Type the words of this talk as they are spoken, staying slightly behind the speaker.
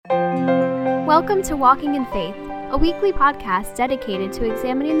Welcome to Walking in Faith, a weekly podcast dedicated to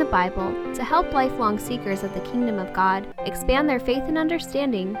examining the Bible to help lifelong seekers of the kingdom of God expand their faith and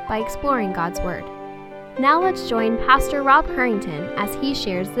understanding by exploring God's Word. Now let's join Pastor Rob Curington as he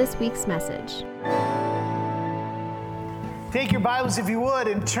shares this week's message. Take your Bibles, if you would,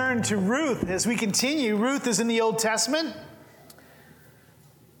 and turn to Ruth as we continue. Ruth is in the Old Testament.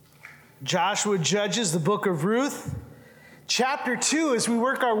 Joshua judges the Book of Ruth. Chapter 2, as we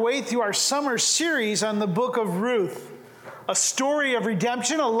work our way through our summer series on the Book of Ruth. A story of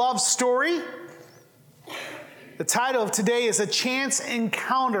redemption, a love story. The title of today is A Chance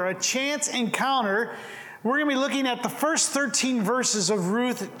Encounter. A Chance Encounter. We're going to be looking at the first 13 verses of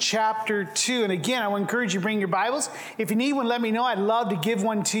Ruth chapter 2. And again, I would encourage you to bring your Bibles. If you need one, let me know. I'd love to give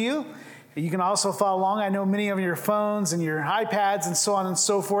one to you. You can also follow along. I know many of your phones and your iPads and so on and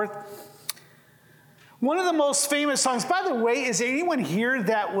so forth. One of the most famous songs, by the way, is there anyone here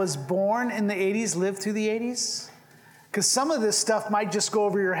that was born in the 80s, lived through the 80s? Because some of this stuff might just go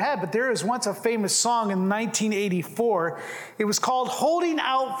over your head, but there was once a famous song in 1984. It was called Holding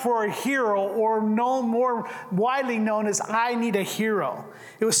Out for a Hero, or known more widely known as I Need a Hero.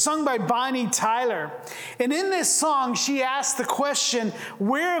 It was sung by Bonnie Tyler. And in this song, she asked the question,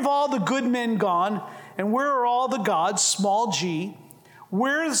 where have all the good men gone? And where are all the gods, small g?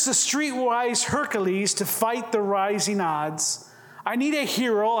 Where is the streetwise Hercules to fight the rising odds? I need a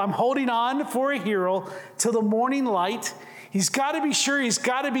hero. I'm holding on for a hero till the morning light. He's got to be sure. He's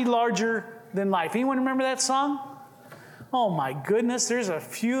got to be larger than life. Anyone remember that song? Oh my goodness, there's a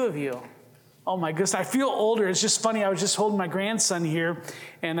few of you. Oh my goodness, I feel older. It's just funny. I was just holding my grandson here,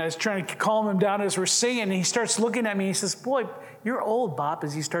 and I was trying to calm him down as we're singing, and he starts looking at me. He says, boy, you're old, Bob,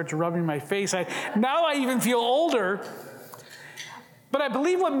 as he starts rubbing my face. Now I even feel older. But I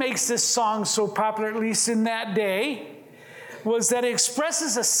believe what makes this song so popular, at least in that day, was that it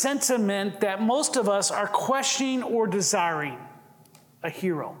expresses a sentiment that most of us are questioning or desiring: a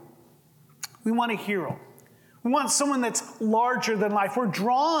hero. We want a hero. We want someone that's larger than life. We're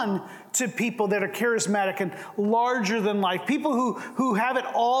drawn to people that are charismatic and larger than life, people who have it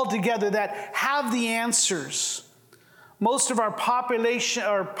all together, that have the answers. Most of our population,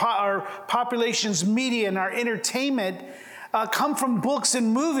 our population's media and our entertainment come from books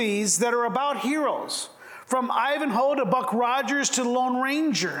and movies that are about heroes. From Ivanhoe to Buck Rogers to the Lone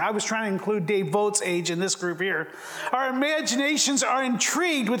Ranger. I was trying to include Dave Vought's age in this group here. Our imaginations are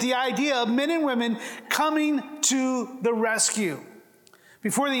intrigued with the idea of men and women coming to the rescue.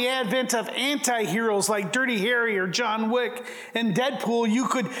 Before the advent of anti-heroes like Dirty Harry or John Wick and Deadpool, you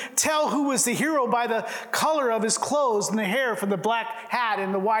could tell who was the hero by the color of his clothes and the hair, from the black hat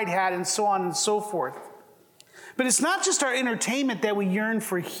and the white hat and so on and so forth. But it's not just our entertainment that we yearn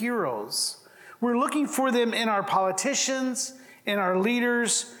for heroes. We're looking for them in our politicians, in our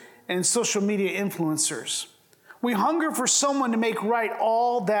leaders, and social media influencers. We hunger for someone to make right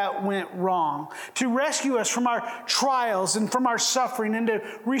all that went wrong, to rescue us from our trials and from our suffering, and to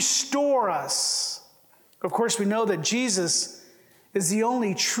restore us. Of course, we know that Jesus is the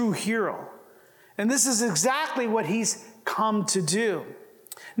only true hero. And this is exactly what he's come to do.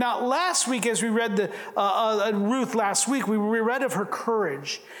 Now, last week, as we read Ruth last week, we read of her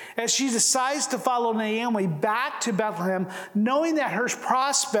courage as she decides to follow Naomi back to Bethlehem, knowing that her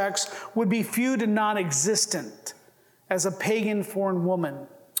prospects would be few to non-existent as a pagan foreign woman.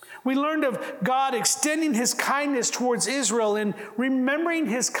 We learned of God extending his kindness towards Israel and remembering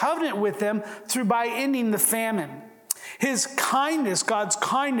his covenant with them by ending the famine. His kindness, God's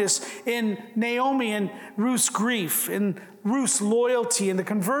kindness in Naomi and Ruth's grief, in Ruth's loyalty and the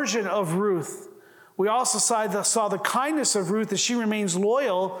conversion of Ruth. We also saw the kindness of Ruth as she remains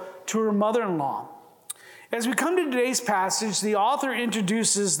loyal to her mother-in-law. As we come to today's passage, the author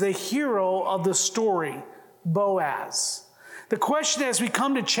introduces the hero of the story, Boaz. The question as we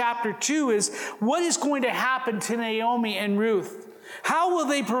come to chapter 2 is, what is going to happen to Naomi and Ruth? How will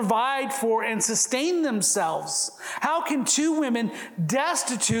they provide for and sustain themselves? How can two women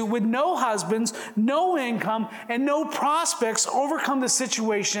destitute with no husbands, no income, and no prospects overcome the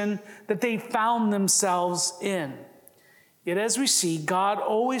situation that they found themselves in? Yet as we see, God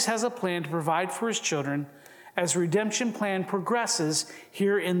always has a plan to provide for his children as the redemption plan progresses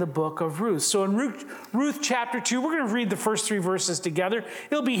here in the book of Ruth. So in Ruth chapter 2, we're going to read the first 3 verses together.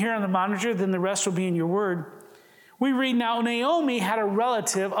 It'll be here on the monitor, then the rest will be in your word. We read, now Naomi had a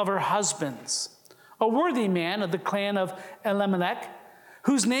relative of her husband's, a worthy man of the clan of Elimelech,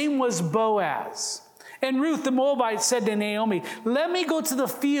 whose name was Boaz. And Ruth the Moabite said to Naomi, let me go to the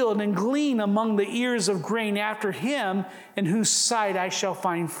field and glean among the ears of grain after him in whose sight I shall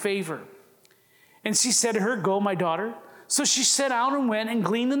find favor. And she said to her, go, my daughter. So she set out and went and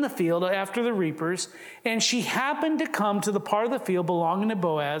gleaned in the field after the reapers, and she happened to come to the part of the field belonging to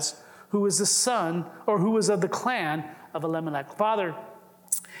Boaz, who was the son, or who was of the clan of Elimelech. Father,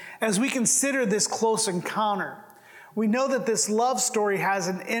 as we consider this close encounter, we know that this love story has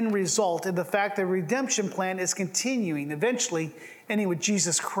an end result in the fact that the redemption plan is continuing, eventually ending with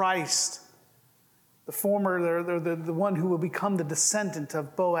Jesus Christ, the one who will become the descendant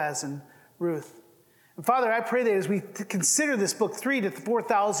of Boaz and Ruth. And Father, I pray that as we consider this book 3 to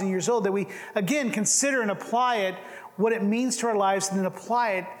 4,000 years old, that we again consider and apply it, what it means to our lives, and then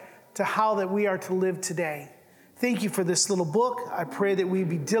apply it to how that we are to live today. Thank you for this little book. I pray that we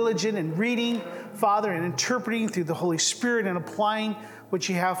be diligent in reading, Father, and interpreting through the Holy Spirit and applying what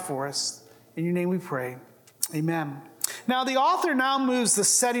you have for us. In your name we pray. Amen. Now, the author now moves the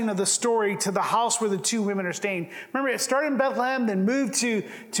setting of the story to the house where the two women are staying. Remember, it started in Bethlehem, then moved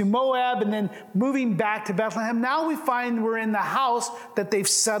to Moab, and then moving back to Bethlehem. Now we find we're in the house that they've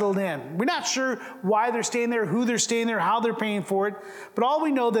settled in. We're not sure why they're staying there, who they're staying there, how they're paying for it. But all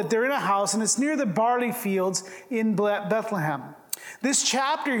we know that they're in a house, and it's near the barley fields in Bethlehem. This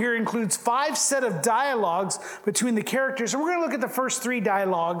chapter here includes 5 sets of dialogues between the characters, and we're going to look at the first 3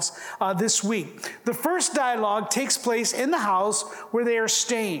 dialogues this week. The first dialogue takes place in the house where they are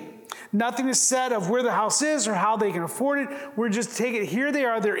staying. Nothing is said of where the house is or how they can afford it. We're just taking it. Here they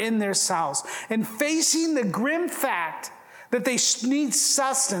are, they're in this house. And facing the grim fact that they need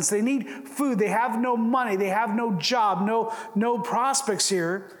sustenance, they need food, they have no money, they have no job, no prospects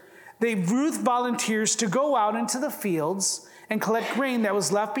here, Ruth volunteers to go out into the fields and collect grain that was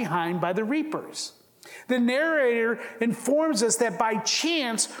left behind by the reapers. The narrator informs us that by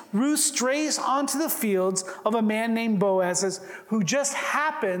chance, Ruth strays onto the fields of a man named Boaz, who just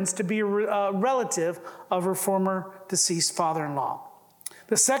happens to be a relative of her former deceased father-in-law.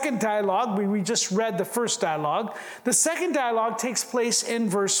 The second dialogue, we just read the first dialogue. The second dialogue takes place in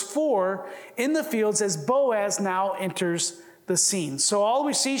verse 4 in the fields as Boaz now enters the scene. So all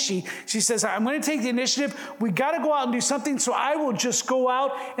we see, she says, I'm going to take the initiative. We got to go out and do something. So I will just go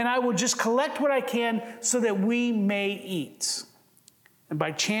out and I will just collect what I can so that we may eat. And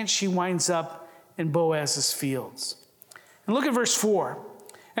by chance, she winds up in Boaz's fields. And look at verse 4.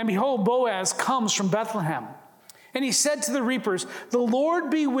 And behold, Boaz comes from Bethlehem. And he said to the reapers, the Lord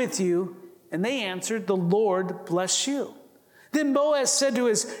be with you. And they answered, the Lord bless you. Then Boaz said to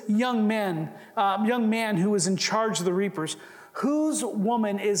his young man who was in charge of the reapers, whose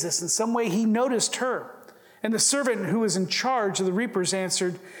woman is this? In some way he noticed her. And the servant who was in charge of the reapers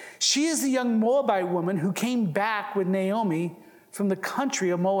answered, she is the young Moabite woman who came back with Naomi from the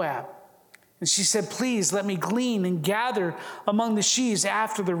country of Moab. And she said, please let me glean and gather among the sheaves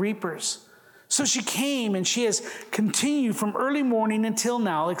after the reapers. So she came, and she has continued from early morning until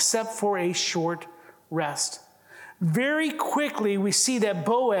now, except for a short rest. Very quickly, we see that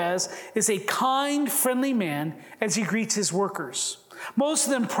Boaz is a kind, friendly man as he greets his workers. Most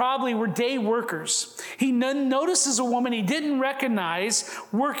of them probably were day workers. He notices a woman he didn't recognize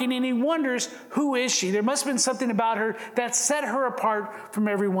working, and he wonders, who is she? There must have been something about her that set her apart from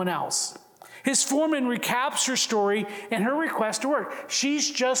everyone else. His foreman recaps her story and her request to work.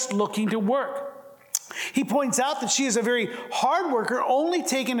 She's just looking to work. He points out that she is a very hard worker, only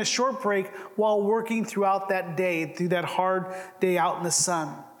taking a short break while working throughout that day, through that hard day out in the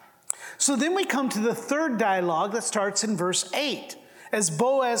sun. So then we come to the third dialogue that starts in verse 8, as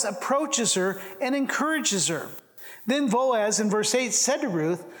Boaz approaches her and encourages her. Then Boaz in verse 8 said to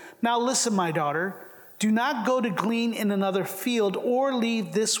Ruth, now listen, my daughter, do not go to glean in another field or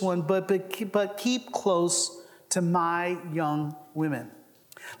leave this one, but keep close to my young women.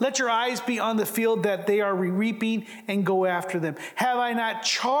 Let your eyes be on the field that they are reaping and go after them. Have I not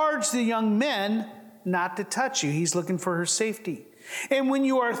charged the young men not to touch you? He's looking for her safety. And when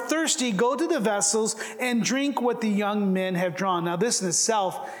you are thirsty, go to the vessels and drink what the young men have drawn. Now, this in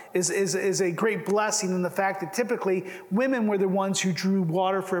itself is a great blessing in the fact that typically women were the ones who drew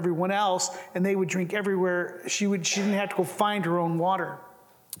water for everyone else, and they would drink everywhere. She didn't have to go find her own water.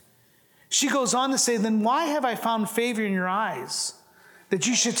 She goes on to say, then why have I found favor in your eyes, that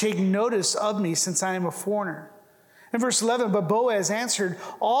you should take notice of me, since I am a foreigner? In verse 11, but Boaz answered,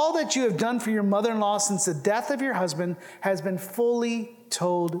 all that you have done for your mother-in-law since the death of your husband has been fully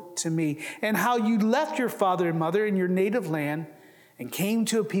told to me, and how you left your father and mother in your native land and came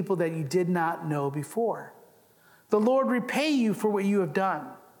to a people that you did not know before. The Lord repay you for what you have done,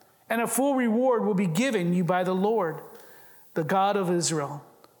 and a full reward will be given you by the Lord, the God of Israel,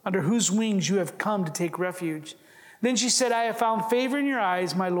 under whose wings you have come to take refuge. Then she said, I have found favor in your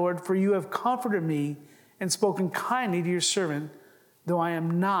eyes, my Lord, for you have comforted me and spoken kindly to your servant, though I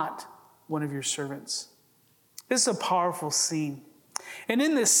am not one of your servants. This is a powerful scene. And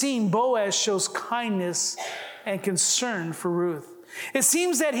in this scene, Boaz shows kindness and concern for Ruth. It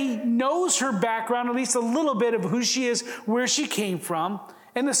seems that he knows her background, at least a little bit of who she is, where she came from,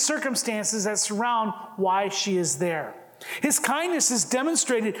 and the circumstances that surround why she is there. His kindness is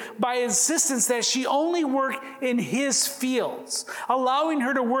demonstrated by his insistence that she only work in his fields, allowing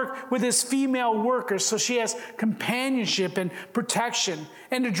her to work with his female workers so she has companionship and protection,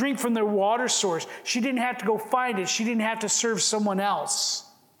 and to drink from their water source. She didn't have to go find it. She didn't have to serve someone else.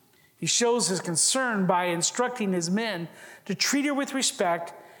 He shows his concern by instructing his men to treat her with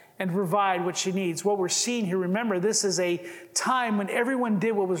respect and provide what she needs. What we're seeing here, remember, this is a time when everyone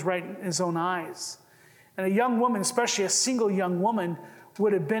did what was right in his own eyes. And a young woman, especially a single young woman,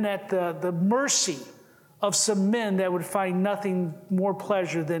 would have been at the mercy of some men that would find nothing more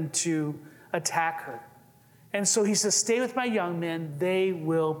pleasure than to attack her. And so he says, stay with my young men. They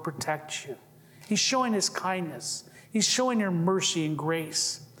will protect you. He's showing his kindness. He's showing her mercy and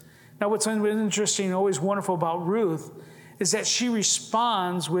grace. Now, what's interesting and always wonderful about Ruth is that she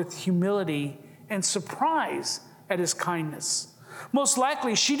responds with humility and surprise at his kindness. Most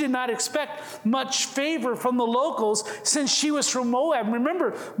likely, she did not expect much favor from the locals since she was from Moab.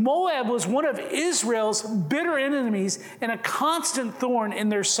 Remember, Moab was one of Israel's bitter enemies and a constant thorn in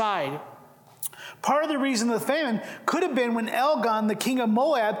their side. Part of the reason of the famine could have been when Elgon, the king of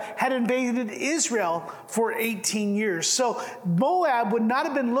Moab, had invaded Israel for 18 years. So Moab would not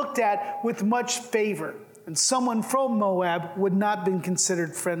have been looked at with much favor, and someone from Moab would not have been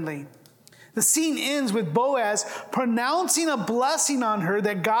considered friendly. The scene ends with Boaz pronouncing a blessing on her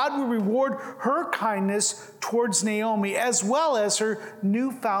that God will reward her kindness towards Naomi, as well as her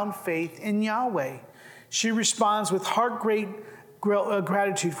newfound faith in Yahweh. She responds with great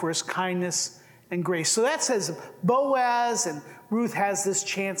gratitude for his kindness and grace. So that says Boaz and Ruth has this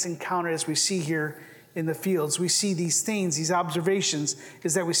chance encounter, as we see here in the fields. We see these things, these observations,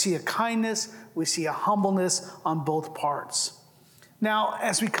 is that we see a kindness, we see a humbleness on both parts. Now,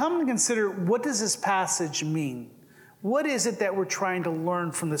 as we come to consider, what does this passage mean? What is it that we're trying to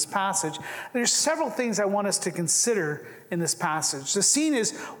learn from this passage? There's several things I want us to consider in this passage. The scene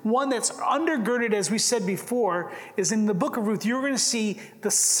is one that's undergirded, as we said before, is in the book of Ruth. You're going to see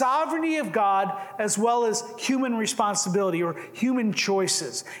the sovereignty of God as well as human responsibility or human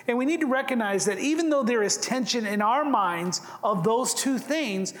choices. And we need to recognize that even though there is tension in our minds of those two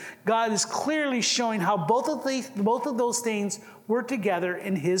things, God is clearly showing how both of those things work together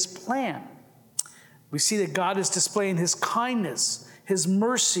in his plan. We see that God is displaying his kindness, his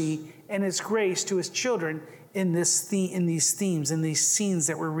mercy, and his grace to his children in these themes, in these scenes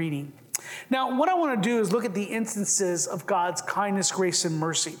that we're reading. Now, what I want to do is look at the instances of God's kindness, grace, and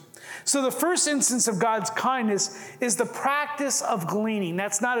mercy. So the first instance of God's kindness is the practice of gleaning.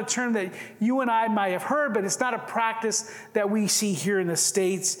 That's not a term that you and I might have heard, but it's not a practice that we see here in the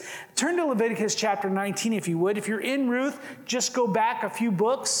States. Turn to Leviticus chapter 19, if you would. If you're in Ruth, just go back a few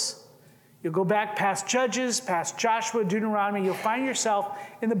books. You'll go back past Judges, past Joshua, Deuteronomy. You'll find yourself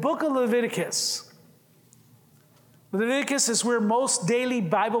in the book of Leviticus. Leviticus is where most daily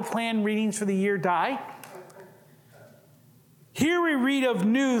Bible plan readings for the year die. Here we read of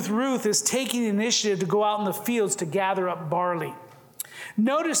Ruth is taking the initiative to go out in the fields to gather up barley.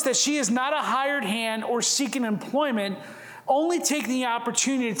 Notice that she is not a hired hand or seeking employment, only taking the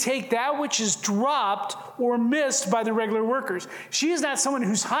opportunity to take that which is dropped or missed by the regular workers. She is not someone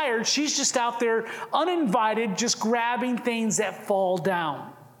who's hired. She's just out there uninvited, just grabbing things that fall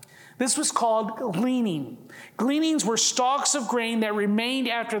down. This was called gleaning. Gleanings were stalks of grain that remained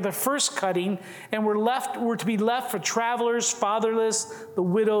after the first cutting and were to be left for travelers, fatherless, the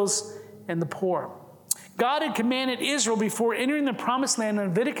widows, and the poor. God had commanded Israel before entering the promised land in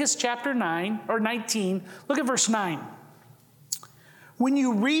Leviticus chapter 19. Look at verse 9. When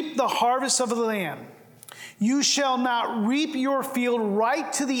you reap the harvest of the land, you shall not reap your field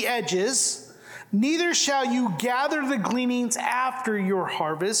right to the edges, neither shall you gather the gleanings after your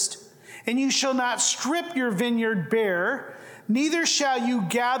harvest, and you shall not strip your vineyard bare, neither shall you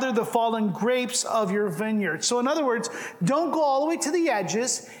gather the fallen grapes of your vineyard. So in other words, don't go all the way to the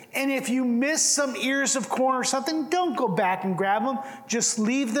edges, and if you miss some ears of corn or something, don't go back and grab them. Just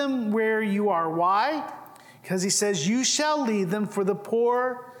leave them where you are. Why? Because he says, you shall leave them for the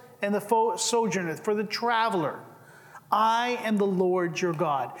poor and the sojourner, for the traveler. I am the Lord your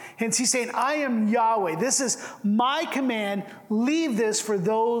God. Hence he's saying, I am Yahweh. This is my command. Leave this for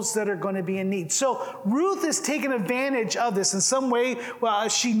those that are going to be in need. So Ruth is taking advantage of this in some way. Well,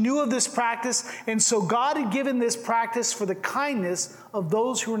 she knew of this practice. And so God had given this practice for the kindness of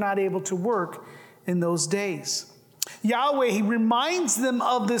those who were not able to work in those days. Yahweh, he reminds them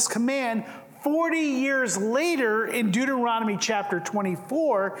of this command 40 years later in Deuteronomy chapter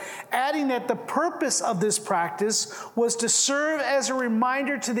 24, adding that the purpose of this practice was to serve as a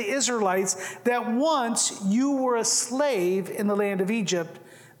reminder to the Israelites that once you were a slave in the land of Egypt,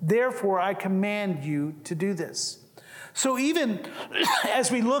 therefore I command you to do this. So even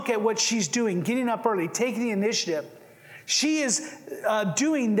as we look at what she's doing, getting up early, taking the initiative, she is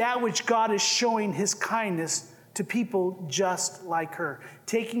doing that which God is showing his kindness to people just like her,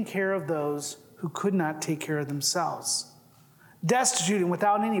 taking care of those who could not take care of themselves. Destitute and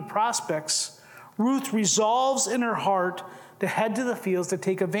without any prospects, Ruth resolves in her heart to head to the fields to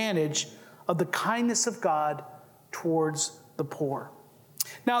take advantage of the kindness of God towards the poor.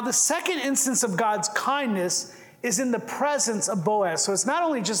 Now, the second instance of God's kindness is in the presence of Boaz. So it's not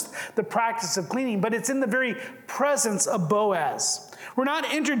only just the practice of cleaning, but it's in the very presence of Boaz. We're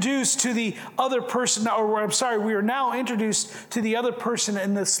not introduced to the other person, we are now introduced to the other person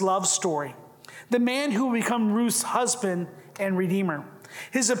in this love story. The man who will become Ruth's husband and redeemer.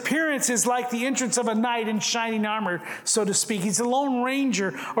 His appearance is like the entrance of a knight in shining armor, so to speak. He's a lone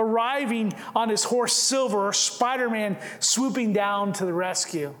ranger arriving on his horse Silver, or Spider-Man swooping down to the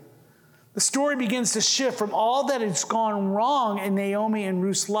rescue. The story begins to shift from all that has gone wrong in Naomi and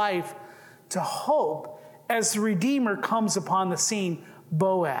Ruth's life to hope as the Redeemer comes upon the scene,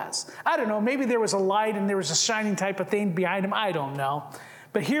 Boaz. I don't know, maybe there was a light and there was a shining type of thing behind him. I don't know.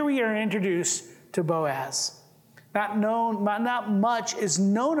 But here we are introduced to Boaz. Not much is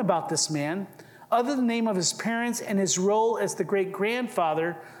known about this man, other than the name of his parents and his role as the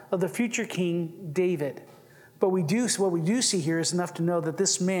great-grandfather of the future King David. But what we do see here is enough to know that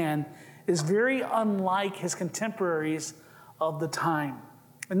this man is very unlike his contemporaries of the time.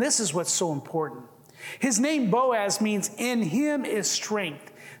 And this is what's so important. His name Boaz means in him is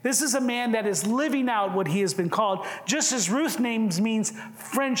strength. This is a man that is living out what he has been called, just as Ruth's name means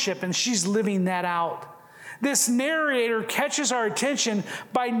friendship, and she's living that out. This narrator catches our attention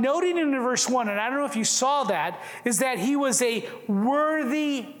by noting in verse 1, and I don't know if you saw that, is that he was a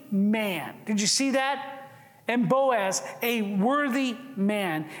worthy man. Did you see that? And Boaz, a worthy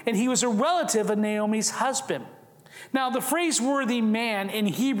man. And he was a relative of Naomi's husband. Now, the phrase worthy man in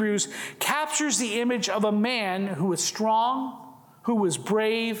Hebrews captures the image of a man who was strong, who was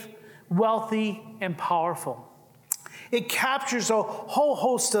brave, wealthy, and powerful. It captures a whole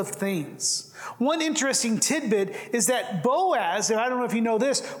host of things. One interesting tidbit is that Boaz, and I don't know if you know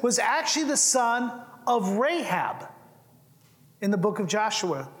this, was actually the son of Rahab in the book of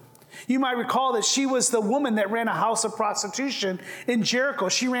Joshua. You might recall that she was the woman that ran a house of prostitution in Jericho.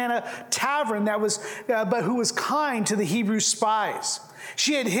 She ran a tavern but who was kind to the Hebrew spies.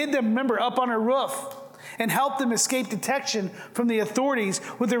 She had hid them, remember, up on her roof and helped them escape detection from the authorities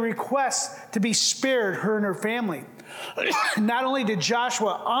with a request to be spared, her and her family. Not only did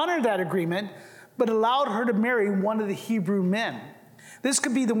Joshua honor that agreement, but allowed her to marry one of the Hebrew men. This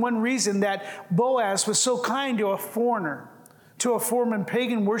could be the one reason that Boaz was so kind to a foreigner, to a form in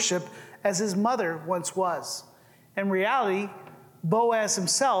pagan worship as his mother once was. In reality, Boaz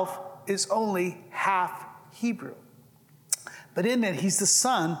himself is only half Hebrew. But in that, he's the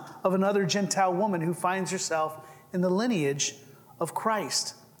son of another Gentile woman who finds herself in the lineage of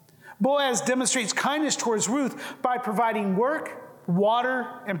Christ. Boaz demonstrates kindness towards Ruth by providing work, water,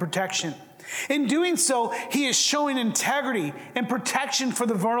 and protection. In doing so, he is showing integrity and protection for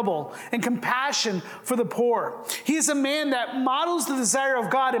the vulnerable and compassion for the poor. He is a man that models the desire of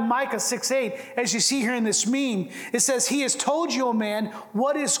God in Micah 6:8. As you see here in this meme, it says, "He has told you, O man,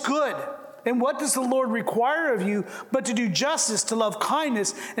 what is good, and what does the Lord require of you, but to do justice, to love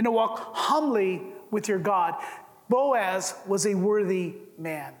kindness, and to walk humbly with your God." Boaz was a worthy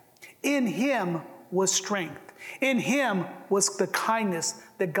man. In him was strength. In him was the kindness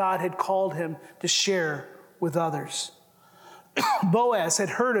that God had called him to share with others. Boaz had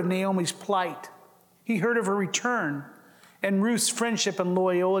heard of Naomi's plight. He heard of her return and Ruth's friendship and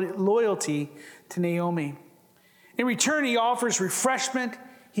loyalty to Naomi. In return, he offers refreshment.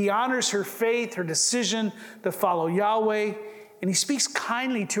 He honors her faith, her decision to follow Yahweh, and he speaks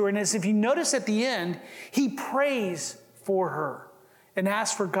kindly to her. And as if you notice at the end, he prays for her and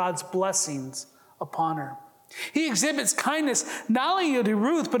asks for God's blessings upon her. He exhibits kindness not only to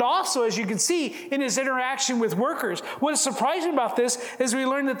Ruth, but also, as you can see, in his interaction with workers. What is surprising about this is we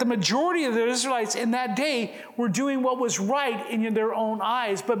learn that the majority of the Israelites in that day were doing what was right in their own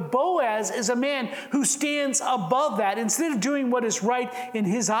eyes. But Boaz is a man who stands above that. Instead of doing what is right in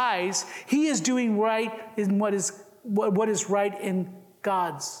his eyes, he is doing right in what is right in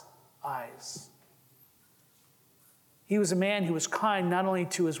God's eyes. He was a man who was kind not only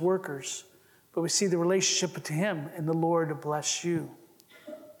to his workers, but we see the relationship to him, and the Lord bless you.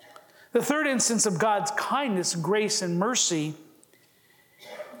 The third instance of God's kindness, grace, and mercy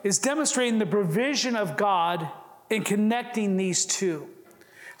is demonstrating the provision of God in connecting these two.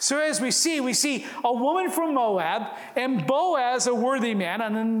 So as we see a woman from Moab and Boaz, a worthy man,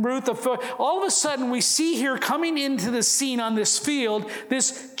 and then Ruth, all of a sudden we see here coming into the scene on this field,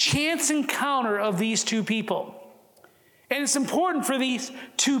 this chance encounter of these two people. And it's important for these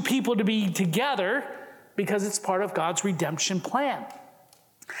two people to be together because it's part of God's redemption plan.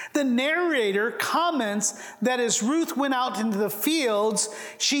 The narrator comments that as Ruth went out into the fields,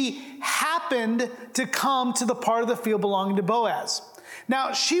 she happened to come to the part of the field belonging to Boaz.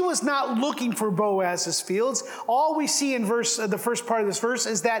 Now, she was not looking for Boaz's fields. All we see in the first part of this verse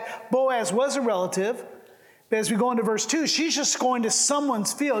is that Boaz was a relative. But as we go into verse 2, she's just going to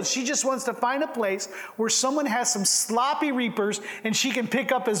someone's field. She just wants to find a place where someone has some sloppy reapers and she can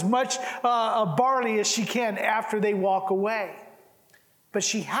pick up as much barley as she can after they walk away. But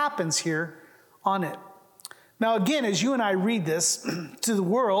she happens here on it. Now, again, as you and I read this to the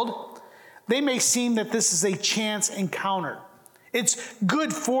world, they may seem that this is a chance encounter. It's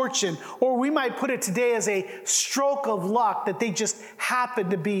good fortune, or we might put it today as a stroke of luck that they just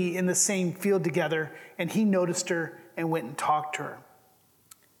happened to be in the same field together, and he noticed her and went and talked to her.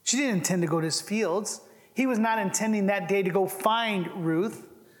 She didn't intend to go to his fields. He was not intending that day to go find Ruth.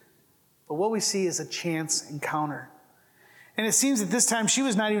 But what we see is a chance encounter. And it seems at this time she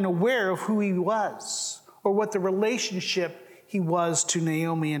was not even aware of who he was or what the relationship he was to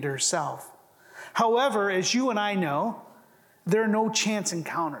Naomi and herself. However, as you and I know, there are no chance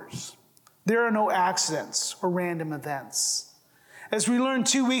encounters. There are no accidents or random events. As we learned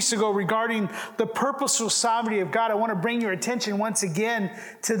 2 weeks ago regarding the purposeful sovereignty of God, I want to bring your attention once again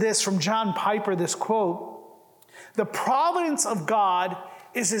to this from John Piper, this quote. The providence of God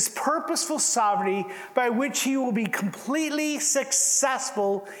is his purposeful sovereignty by which he will be completely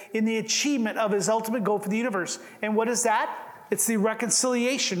successful in the achievement of his ultimate goal for the universe. And what is that? It's the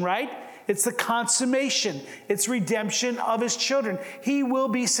reconciliation, right? It's the consummation. It's redemption of his children. He will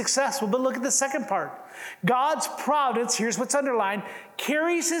be successful. But look at the second part. God's providence, here's what's underlined,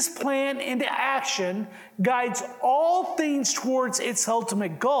 carries his plan into action, guides all things towards its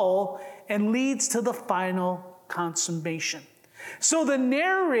ultimate goal, and leads to the final consummation. So the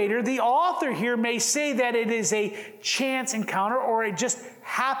narrator, the author here, may say that it is a chance encounter or it just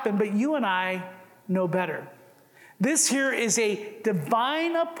happened, but you and I know better. This here is a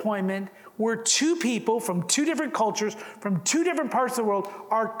divine appointment where two people from two different cultures, from two different parts of the world,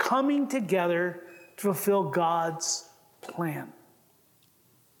 are coming together to fulfill God's plan.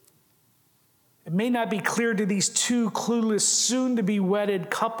 It may not be clear to these two clueless, soon-to-be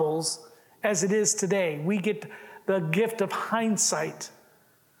wedded couples as it is today. We get the gift of hindsight.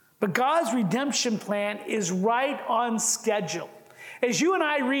 But God's redemption plan is right on schedule. As you and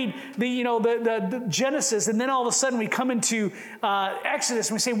I read the Genesis, and then all of a sudden we come into Exodus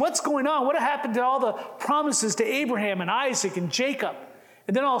and we say, what's going on? What happened to all the promises to Abraham and Isaac and Jacob?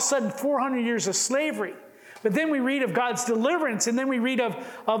 And then all of a sudden 400 years of slavery. But then we read of God's deliverance, and then we read of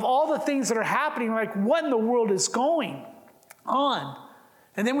all the things that are happening. We're like, what in the world is going on?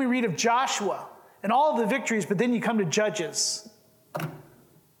 And then we read of Joshua and all of the victories, but then you come to Judges.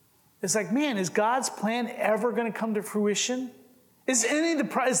 It's like, man, is God's plan ever going to come to fruition? Is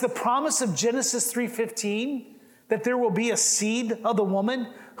the promise of Genesis 3:15 that there will be a seed of the woman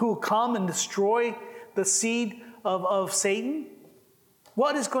who will come and destroy the seed of Satan?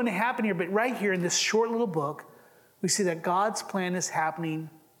 What is going to happen here? But right here in this short little book, we see that God's plan is happening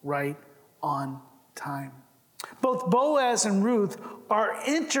right on time. Both Boaz and Ruth are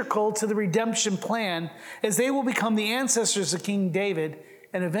integral to the redemption plan as they will become the ancestors of King David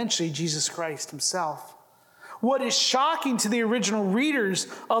and eventually Jesus Christ himself. What is shocking to the original readers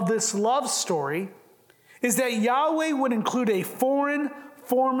of this love story is that Yahweh would include a foreign,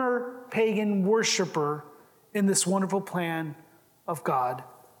 former pagan worshiper in this wonderful plan of God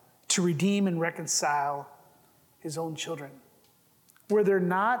to redeem and reconcile his own children. Were there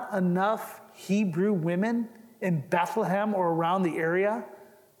not enough Hebrew women in Bethlehem or around the area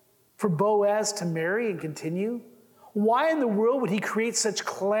for Boaz to marry and continue? Why in the world would he create such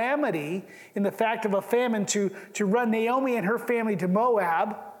calamity in the fact of a famine to run Naomi and her family to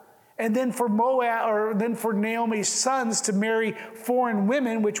Moab, and then for Naomi's sons to marry foreign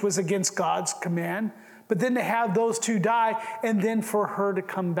women, which was against God's command, but then to have those two die, and then for her to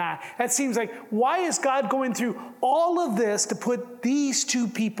come back? That seems like, why is God going through all of this to put these two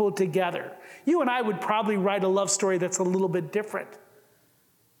people together? You and I would probably write a love story that's a little bit different.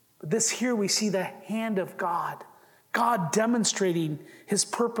 But this here we see the hand of God. God demonstrating his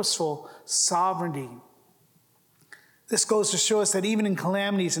purposeful sovereignty. This goes to show us that even in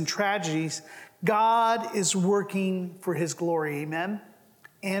calamities and tragedies, God is working for his glory, amen,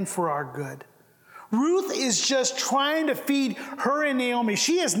 and for our good. Ruth is just trying to feed her and Naomi.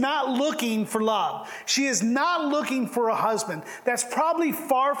 She is not looking for love. She is not looking for a husband. That's probably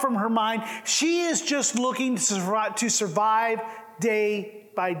far from her mind. She is just looking to survive day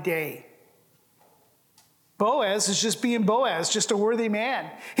by day. Boaz is just being Boaz, just a worthy man.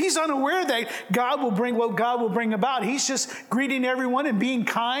 He's unaware that God will bring what God will bring about. He's just greeting everyone and being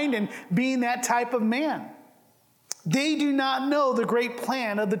kind and being that type of man. They do not know the great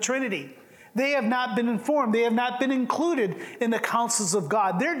plan of the Trinity. They have not been informed. They have not been included in the counsels of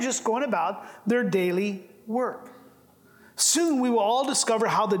God. They're just going about their daily work. Soon we will all discover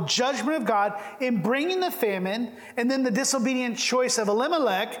how the judgment of God in bringing the famine and then the disobedient choice of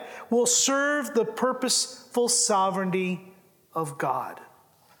Elimelech will serve the purposeful sovereignty of God.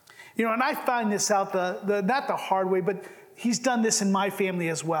 You know, and I find this out not the hard way, but he's done this in my family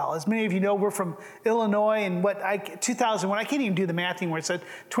as well. As many of you know, we're from Illinois, and 2001, I can't even do the math anymore. It said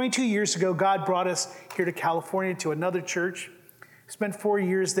 22 years ago, God brought us here to California to another church. Spent 4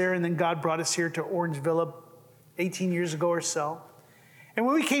 years there, and then God brought us here to Orangeville 18 years ago or so. And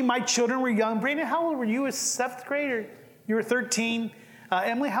when we came, my children were young. Brandon, how old were you? Was 7th grade, or you were 13?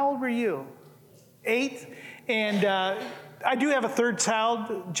 Emily, how old were you? 8? And I do have a third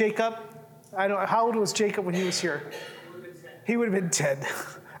child, Jacob. I don't. How old was Jacob when he was here? He would have been 10.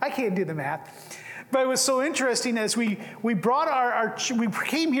 I can't do the math. But it was so interesting as we brought we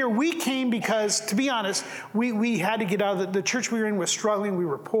came here. We came because, to be honest, we had to get out of the church we were in was struggling. We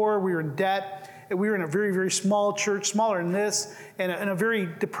were poor. We were in debt. And we were in a very, very small church, smaller than this, and in a very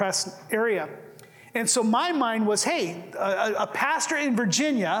depressed area. And so my mind was, hey, a pastor in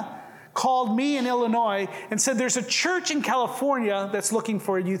Virginia called me in Illinois and said, there's a church in California that's looking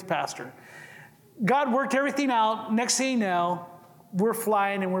for a youth pastor. God worked everything out. Next thing you know, we're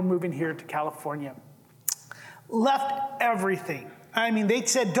flying and we're moving here to California. Left everything. I mean, they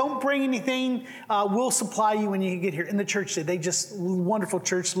said, don't bring anything. We'll supply you when you get here. And the church did. They just, wonderful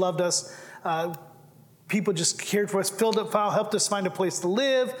church, loved us. People just cared for us, filled up file, helped us find a place to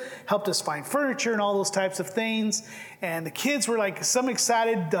live, helped us find furniture and all those types of things. And the kids were like, some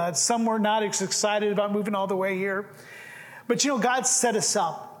excited, some were not as excited about moving all the way here. But you know, God set us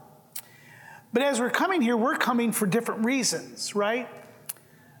up. But as we're coming here, we're coming for different reasons, right?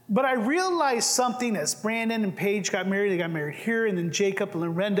 But I realized something as Brandon and Paige got married. They got married here, and then Jacob and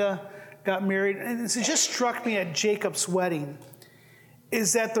Lorenda got married. And it just struck me at Jacob's wedding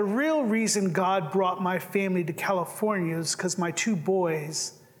is that the real reason God brought my family to California is because my 2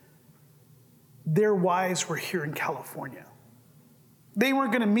 boys, their wives were here in California. They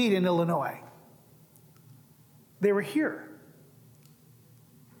weren't going to meet in Illinois. They were here.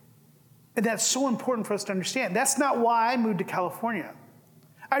 And that's so important for us to understand. That's not why I moved to California.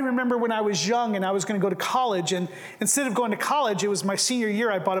 I remember when I was young and I was going to go to college, and instead of going to college, it was my senior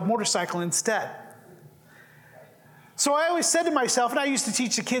year, I bought a motorcycle instead. So I always said to myself, and I used to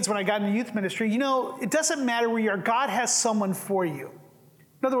teach the kids when I got into youth ministry, you know, it doesn't matter where you are. God has someone for you.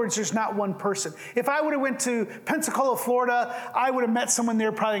 In other words, there's not one person. If I would have went to Pensacola, Florida, I would have met someone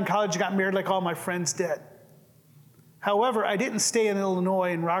there probably in college and got married like all my friends did. However, I didn't stay in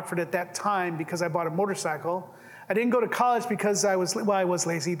Illinois in Rockford at that time because I bought a motorcycle. I didn't go to college because I was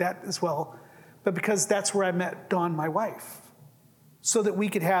lazy, that as well, but because that's where I met Dawn, my wife, so that we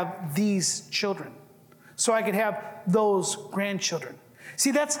could have these children, so I could have those grandchildren.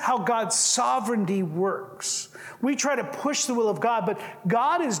 See, that's how God's sovereignty works. We try to push the will of God, but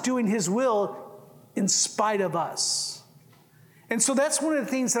God is doing his will in spite of us. And so that's one of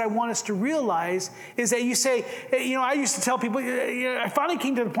the things that I want us to realize is that you say, you know, I used to tell people, I finally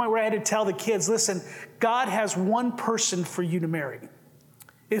came to the point where I had to tell the kids, listen, God has one person for you to marry.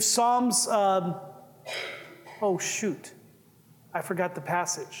 If Psalms, I forgot the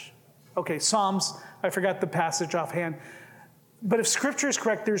passage. Okay, Psalms, I forgot the passage offhand. But if Scripture is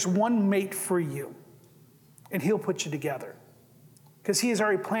correct, there's one mate for you, and he'll put you together because he has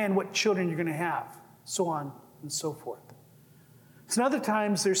already planned what children you're going to have, so on and so forth. So other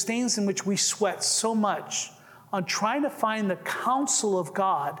times, there's things in which we sweat so much on trying to find the counsel of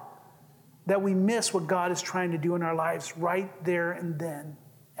God that we miss what God is trying to do in our lives right there and then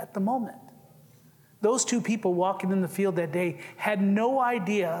at the moment. Those 2 people walking in the field that day had no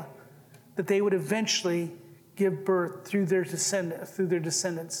idea that they would eventually give birth through their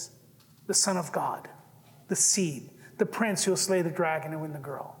descendants, the Son of God, the seed, the prince who will slay the dragon and win the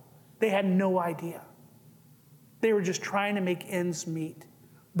girl. They had no idea. They were just trying to make ends meet.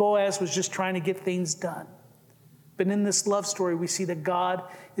 Boaz was just trying to get things done. But in this love story, we see that God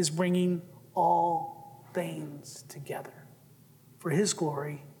is bringing all things together for his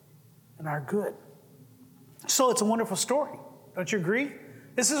glory and our good. So it's a wonderful story. Don't you agree?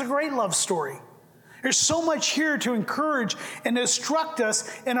 This is a great love story. There's so much here to encourage and instruct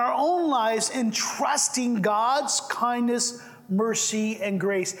us in our own lives in trusting God's kindness, mercy, and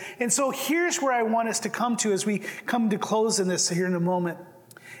grace. And so here's where I want us to come to as we come to close in this here in a moment,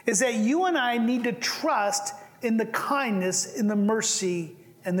 is that you and I need to trust in the kindness, in the mercy,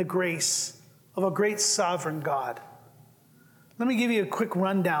 and the grace of a great sovereign God. Let me give you a quick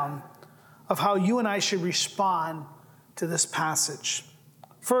rundown of how you and I should respond to this passage.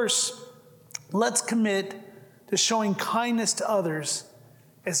 First, let's commit to showing kindness to others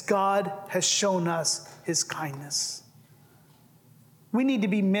as God has shown us his kindness. We need to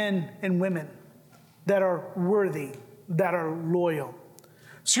be men and women that are worthy, that are loyal.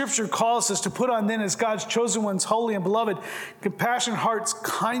 Scripture calls us to put on then as God's chosen ones, holy and beloved, compassionate hearts,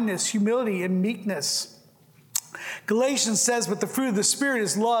 kindness, humility, and meekness. Galatians says, but the fruit of the Spirit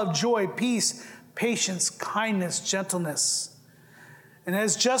is love, joy, peace, patience, kindness, gentleness. And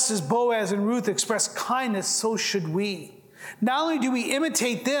just as Boaz and Ruth expressed kindness, so should we. Not only do we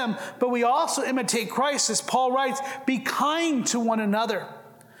imitate them, but we also imitate Christ. As Paul writes, be kind to one another.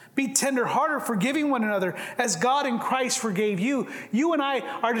 Be tenderhearted, forgiving one another, as God in Christ forgave you. You and I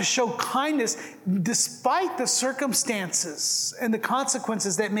are to show kindness despite the circumstances and the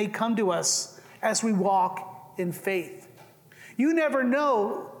consequences that may come to us as we walk in faith. You never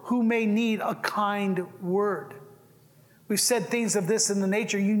know who may need a kind word. We've said things of this in the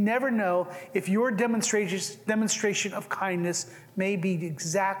nature. You never know if your demonstration of kindness may be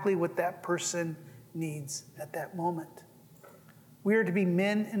exactly what that person needs at that moment. We are to be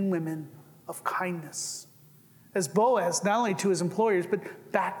men and women of kindness. As Boaz, not only to his employers,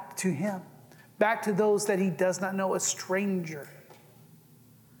 but back to him. Back to those that he does not know, a stranger.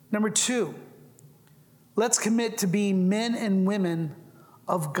 Number 2, let's commit to being men and women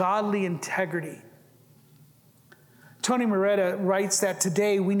of godly integrity. Tony Moretta writes that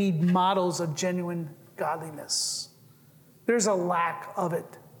today we need models of genuine godliness. There's a lack of it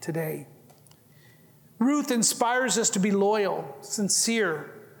today. Ruth inspires us to be loyal,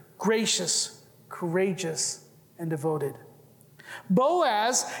 sincere, gracious, courageous, and devoted.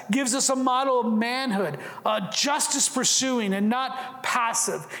 Boaz gives us a model of manhood, justice pursuing and not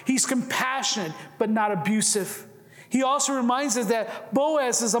passive. He's compassionate but not abusive. He also reminds us that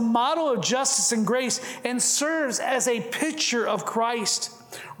Boaz is a model of justice and grace and serves as a picture of Christ.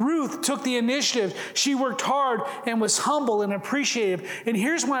 Ruth took the initiative. She worked hard and was humble and appreciative. And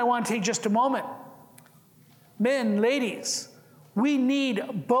here's why I want to take just a moment. Men, ladies, we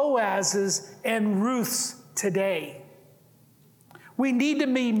need Boazes and Ruths today. We need to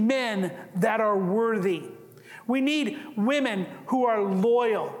be men that are worthy. We need women who are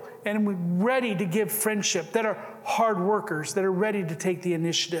loyal and ready to give friendship, that are hard workers, that are ready to take the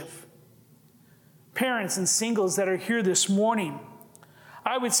initiative. Parents and singles that are here this morning,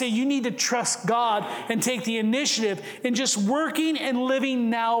 I would say you need to trust God and take the initiative in just working and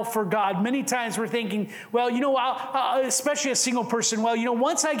living now for God. Many times we're thinking, well, especially a single person,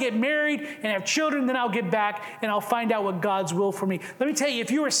 once I get married and have children, then I'll get back and I'll find out what God's will for me. Let me tell you,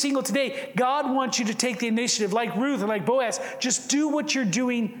 if you are single today, God wants you to take the initiative like Ruth and like Boaz. Just do what you're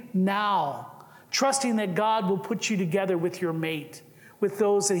doing now, trusting that God will put you together with your mate, with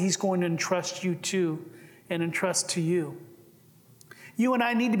those that he's going to entrust you to and entrust to you. You and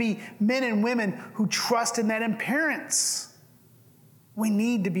I need to be men and women who trust in that. And parents, we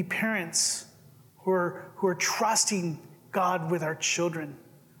need to be parents who are trusting God with our children,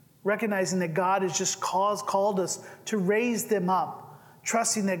 recognizing that God has just called us to raise them up,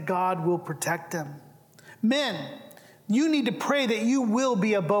 trusting that God will protect them. Men, you need to pray that you will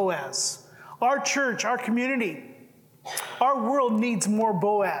be a Boaz. Our church, our community, our world needs more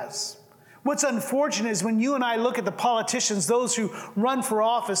Boaz. What's unfortunate is when you and I look at the politicians, those who run for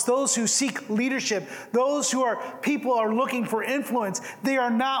office, those who seek leadership, those who are looking for influence, they are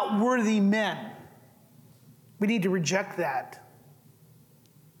not worthy men. We need to reject that.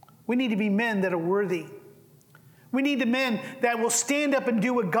 We need to be men that are worthy. We need men that will stand up and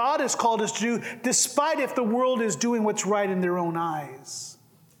do what God has called us to do, despite if the world is doing what's right in their own eyes.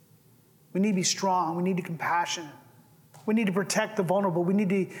 We need to be strong. We need to be compassionate. We need to protect the vulnerable. We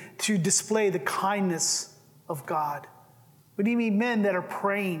need to display the kindness of God. We need to be men that are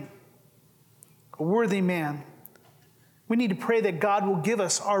praying, a worthy man. We need to pray that God will give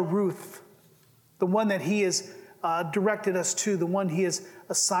us our Ruth, the one that he has directed us to, the one he has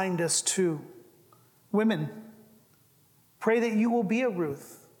assigned us to. Women, pray that you will be a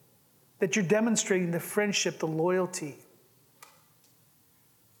Ruth, that you're demonstrating the friendship, the loyalty.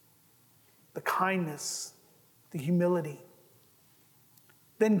 the kindness, the humility.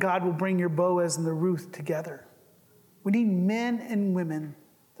 Then God will bring your Boaz and the Ruth together. We need men and women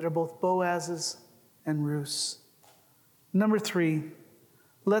that are both Boazes and Ruths. Number 3,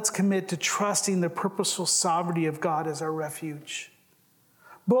 let's commit to trusting the purposeful sovereignty of God as our refuge.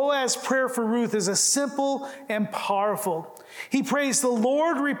 Boaz's prayer for Ruth is a simple and powerful. He prays, "The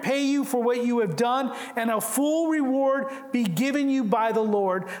Lord repay you for what you have done, and a full reward be given you by the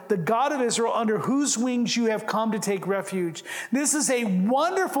Lord, the God of Israel, under whose wings you have come to take refuge." This is a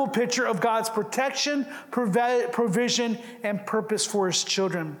wonderful picture of God's protection, provision, and purpose for his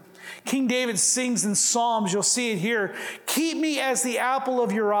children. King David sings in Psalms, you'll see it here, "Keep me as the apple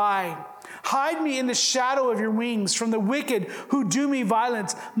of your eye. Hide me in the shadow of your wings from the wicked who do me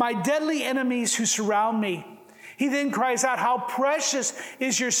violence, my deadly enemies who surround me." He then cries out, "How precious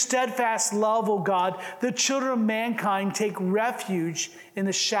is your steadfast love, O God. The children of mankind take refuge in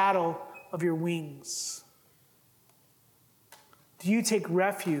the shadow of your wings." Do you take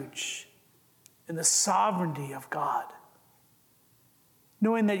refuge in the sovereignty of God,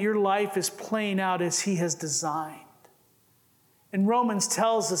 knowing that your life is playing out as he has designed? And Romans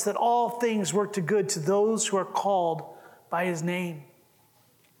tells us that all things work to good to those who are called by his name.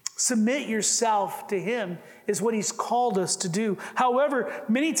 Submit yourself to him is what he's called us to do. However,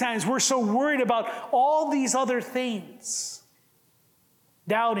 many times we're so worried about all these other things,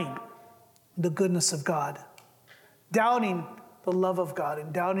 doubting the goodness of God, doubting the love of God,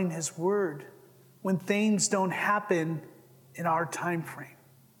 and doubting his word when things don't happen in our time frame.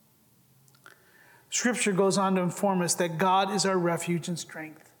 Scripture goes on to inform us that God is our refuge and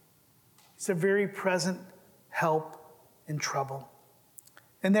strength. He's a very present help in trouble,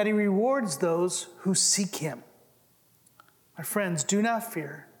 and that he rewards those who seek him. My friends, do not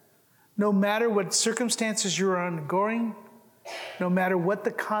fear. No matter what circumstances you are undergoing, no matter what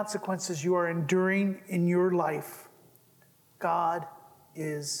the consequences you are enduring in your life, God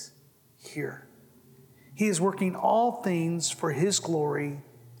is here. He is working all things for his glory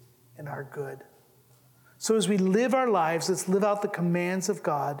and our good. So as we live our lives, let's live out the commands of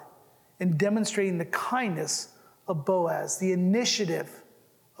God in demonstrating the kindness of Boaz, the initiative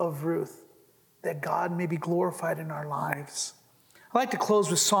of Ruth, that God may be glorified in our lives. I'd like to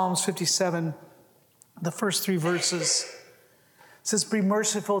close with Psalms 57, the first 3 verses. It says, "Be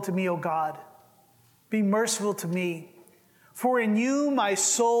merciful to me, O God. Be merciful to me. For in you my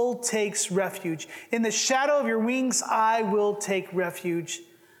soul takes refuge. In the shadow of your wings I will take refuge.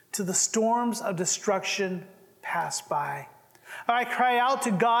 Till the storms of destruction pass by. I cry out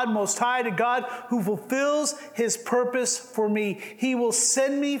to God Most High, to God who fulfills his purpose for me. He will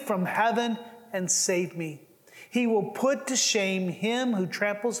send me from heaven and save me. He will put to shame him who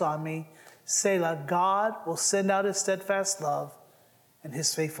tramples on me. Selah, God will send out his steadfast love and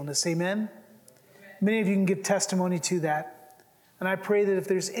his faithfulness." Amen? Many of you can give testimony to that. And I pray that if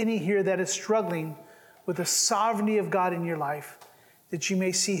there's any here that is struggling with the sovereignty of God in your life, that you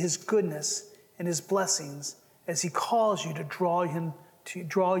may see his goodness and his blessings as he calls you to draw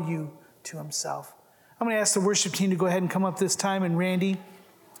you to himself. I'm going to ask the worship team to go ahead and come up this time, and Randy,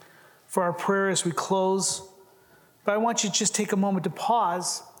 for our prayer as we close. But I want you to just take a moment to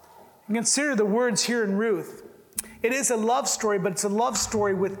pause and consider the words here in Ruth. It is a love story, but it's a love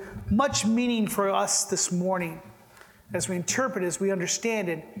story with much meaning for us this morning as we interpret it, as we understand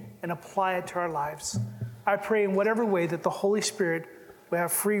it, and apply it to our lives. I pray in whatever way that the Holy Spirit will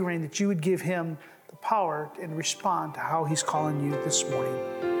have free reign, that you would give him the power and respond to how he's calling you this morning.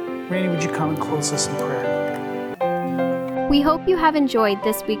 Randy, would you come and close us in prayer? We hope you have enjoyed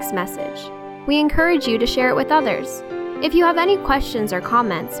this week's message. We encourage you to share it with others. If you have any questions or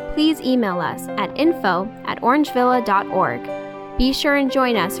comments, please email us at info@orangevilla.org. Be sure and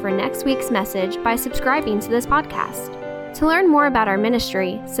join us for next week's message by subscribing to this podcast. To learn more about our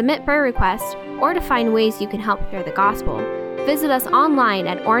ministry, submit prayer requests, or to find ways you can help share the gospel, visit us online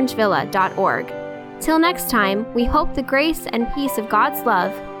at orangevilla.org. Till next time, we hope the grace and peace of God's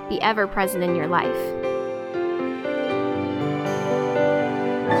love be ever present in your life.